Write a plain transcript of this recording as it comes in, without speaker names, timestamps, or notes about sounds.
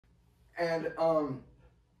And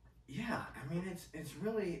yeah, I mean it's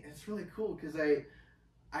really cool because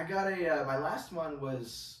I got a my last one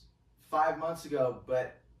was 5 months ago,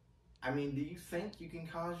 but I mean, do you think you can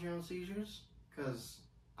cause your own seizures? Because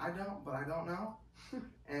I don't, but I don't know.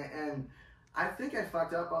 and I think I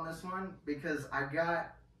fucked up on this one because I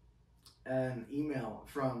got an email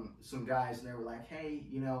from some guys and they were like, hey,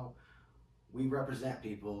 you know, we represent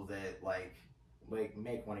people that like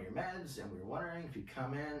make one of your meds, and we were wondering if you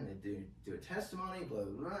come in and do a testimony, blah,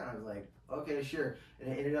 blah, blah. And I was like, okay, sure.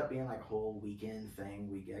 And it ended up being like a whole weekend thing.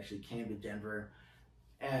 We actually came to Denver,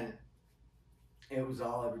 and it was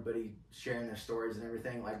all everybody sharing their stories and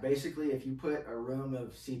everything. Like basically, if you put a room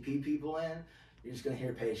of CP people in, you're just gonna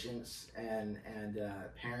hear patients and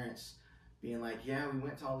parents being like, yeah, we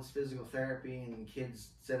went to all this physical therapy, and kids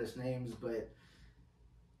said us names, but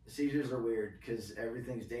seizures are weird because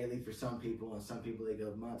everything's daily for some people, and some people they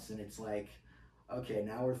go months, and it's like, okay,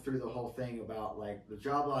 now we're through the whole thing about like the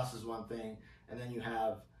job loss is one thing, and then you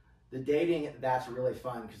have the dating. That's really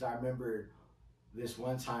fun because I remember this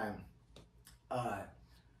one time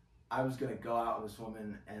I was gonna go out with this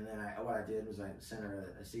woman, and then what I did was I sent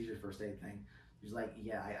her a seizure first aid thing. She's like,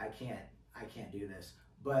 yeah, I can't do this,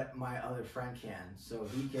 but my other friend can, so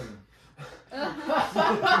he can.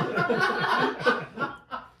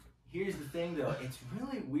 Here's the thing though, it's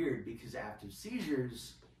really weird because after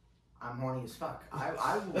seizures, I'm horny as fuck.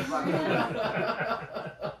 I will fucking,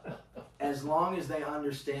 as long as they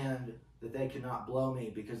understand that they cannot blow me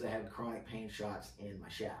because they had chronic pain shots in my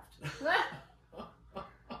shaft.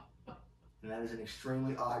 And that is an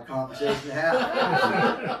extremely odd conversation to have.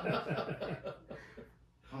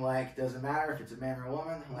 I'm like, doesn't matter if it's a man or a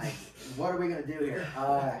woman. I'm like, what are we gonna do here?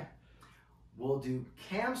 We'll do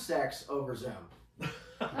cam sex over Zoom.